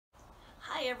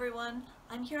everyone,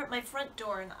 I'm here at my front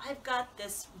door and I've got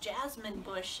this jasmine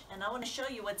bush and I want to show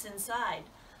you what's inside.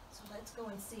 So let's go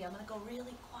and see. I'm going to go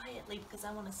really quietly because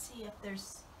I want to see if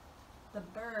there's the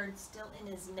bird still in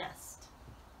his nest.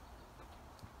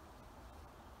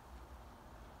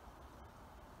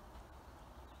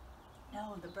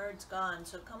 No, the bird's gone,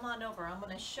 so come on over. I'm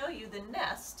going to show you the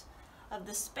nest of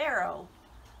the sparrow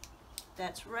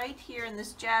that's right here in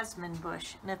this jasmine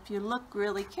bush. And if you look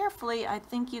really carefully, I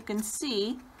think you can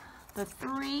see the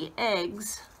 3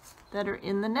 eggs that are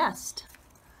in the nest.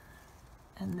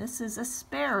 And this is a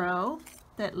sparrow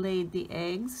that laid the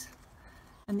eggs.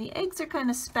 And the eggs are kind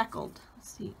of speckled.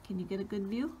 See, can you get a good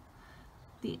view?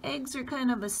 The eggs are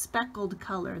kind of a speckled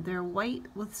color. They're white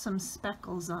with some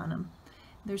speckles on them.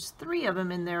 There's 3 of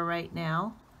them in there right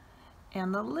now.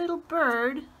 And the little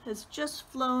bird has just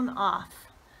flown off.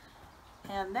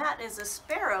 And that is a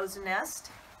sparrow's nest,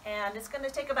 and it's going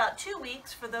to take about 2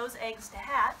 weeks for those eggs to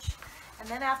hatch, and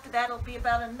then after that it'll be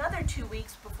about another 2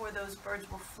 weeks before those birds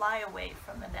will fly away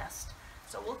from the nest.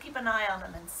 So we'll keep an eye on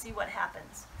them and see what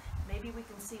happens. Maybe we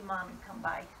can see Mommy come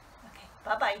by. Okay,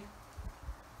 bye-bye.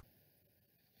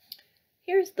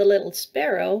 Here's the little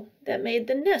sparrow that made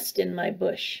the nest in my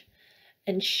bush,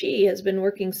 and she has been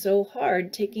working so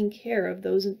hard taking care of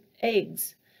those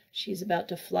eggs. She's about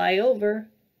to fly over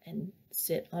and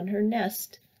sit on her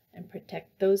nest and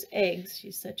protect those eggs.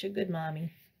 She's such a good mommy.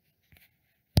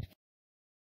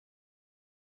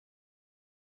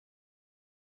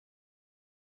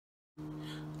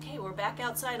 Okay, we're back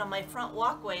outside on my front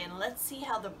walkway and let's see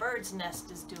how the bird's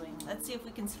nest is doing. Let's see if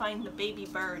we can find the baby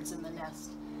birds in the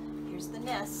nest. Here's the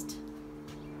nest.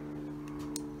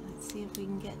 Let's see if we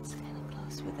can get kind of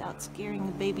close without scaring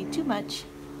the baby too much.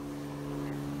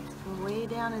 Go way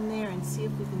down in there and see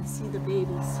if we can see the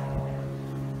babies.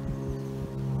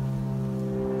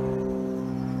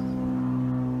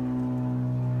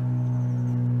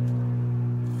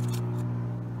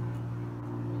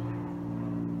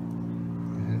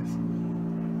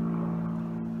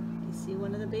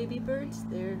 One of the baby birds,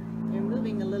 they're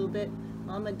moving a little bit.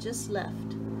 Mama just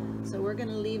left, so we're going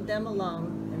to leave them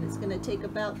alone, and it's going to take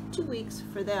about 2 weeks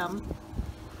for them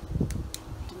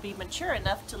to be mature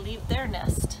enough to leave their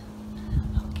nest.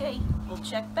 Okay, we'll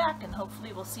check back and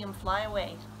hopefully we'll see them fly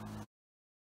away.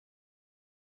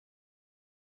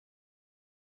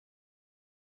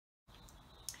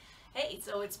 Hey,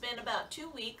 so it's been about 2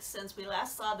 weeks since we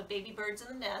last saw the baby birds in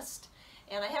the nest.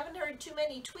 And I haven't heard too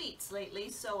many tweets lately,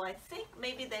 so I think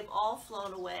maybe they've all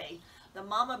flown away. The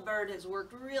mama bird has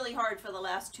worked really hard for the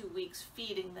last 2 weeks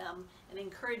feeding them and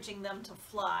encouraging them to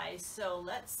fly. So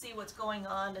let's see what's going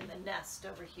on in the nest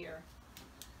over here.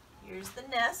 Here's the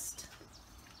nest.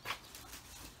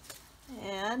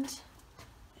 And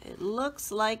it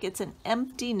looks like it's an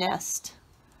empty nest.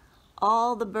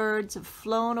 All the birds have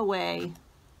flown away.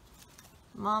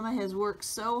 Mama has worked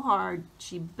so hard.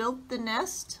 She built the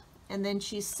nest, and then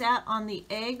she sat on the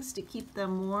eggs to keep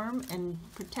them warm and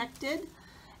protected.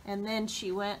 And then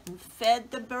she went and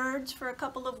fed the birds for a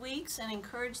couple of weeks and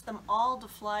encouraged them all to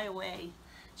fly away.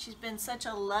 She's been such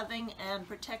a loving and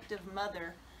protective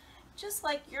mother, just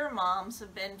like your moms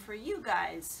have been for you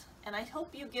guys. And I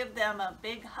hope you give them a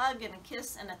big hug and a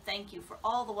kiss and a thank you for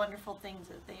all the wonderful things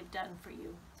that they've done for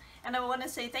you. And I want to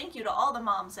say thank you to all the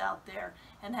moms out there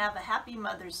and have a happy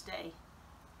Mother's Day.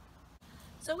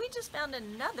 So we just found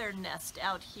another nest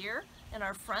out here in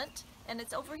our front, and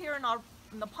it's over here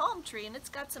in the palm tree, and it's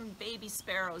got some baby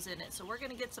sparrows in it. So we're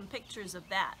going to get some pictures of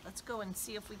that. Let's go and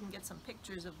see if we can get some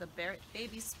pictures of the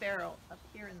baby sparrow up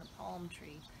here in the palm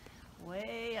tree.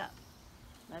 Way up.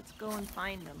 Let's go and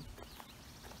find them.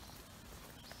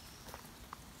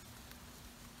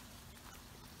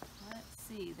 Let's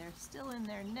see, they're still in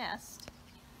their nest,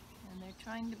 and they're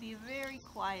trying to be very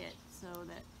quiet so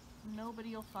that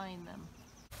nobody will find them.